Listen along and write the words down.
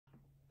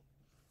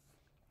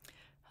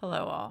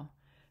Hello, all.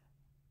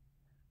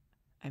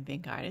 I've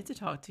been guided to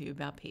talk to you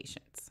about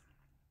patience,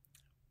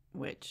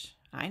 which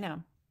I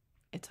know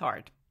it's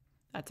hard.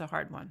 That's a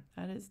hard one.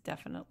 That is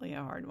definitely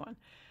a hard one.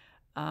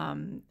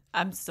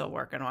 I'm still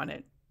working on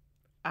it.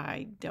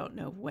 I don't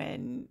know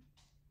when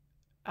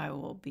I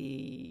will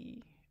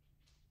be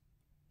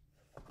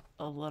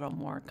a little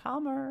more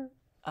calmer.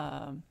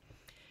 I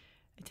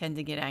tend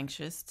to get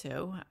anxious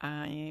too.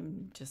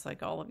 I'm just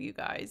like all of you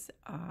guys.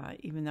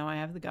 Even though I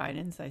have the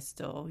guidance,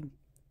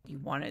 you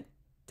want it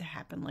to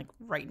happen like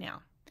right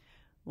now.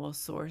 Well,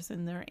 Source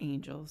and their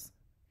angels,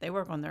 they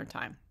work on their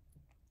time,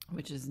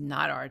 which is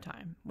not our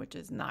time, which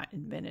is not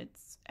in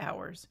minutes,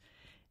 hours.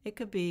 It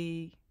could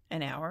be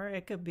an hour,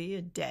 it could be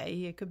a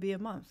day, it could be a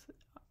month.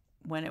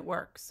 When it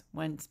works,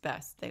 when it's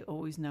best, they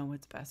always know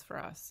what's best for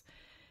us.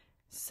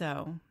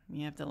 So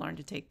you have to learn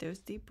to take those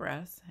deep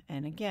breaths,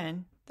 and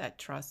again, that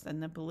trust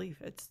and the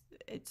belief. It's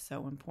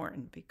so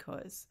important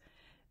because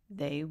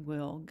they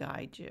will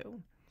guide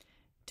you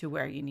to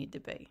where you need to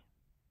be.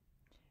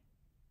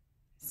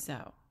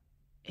 So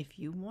if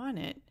you want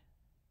it,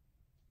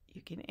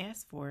 you can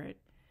ask for it.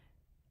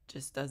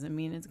 Just doesn't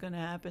mean it's going to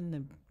happen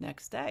the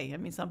next day. I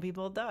mean, some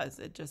people it does.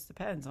 It just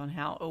depends on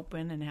how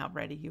open and how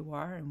ready you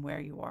are and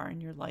where you are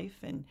in your life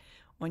and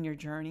on your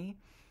journey.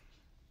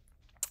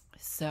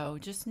 So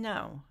just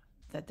know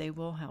that they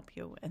will help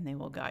you and they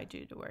will guide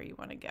you to where you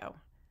want to go.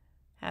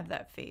 Have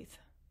that faith.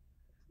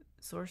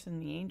 Source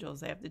and the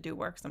angels, they have to do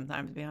work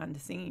sometimes behind the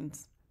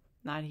scenes,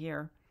 not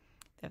here.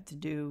 They have to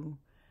do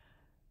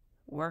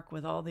work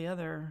with all the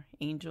other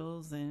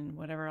angels and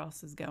whatever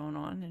else is going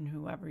on and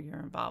whoever you're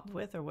involved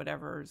with or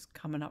whatever's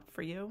coming up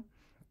for you.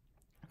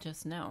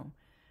 Just know,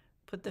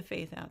 put the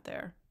faith out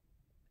there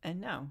and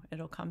know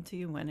it'll come to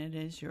you when it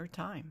is your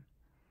time.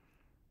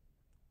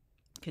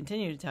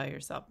 Continue to tell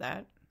yourself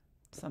that.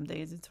 Some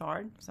days it's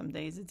hard, some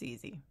days it's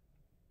easy,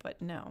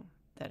 but know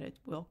that it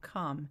will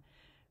come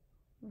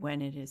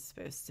when it is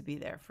supposed to be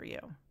there for you.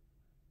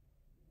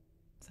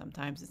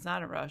 Sometimes it's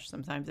not a rush,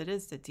 sometimes it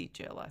is to teach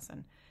you a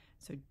lesson.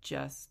 So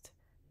just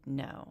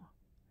know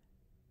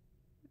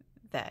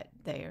that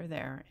they are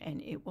there and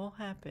it will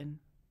happen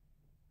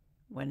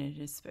when it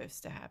is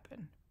supposed to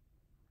happen.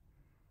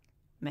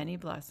 Many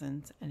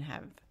blessings and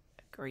have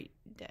a great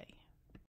day.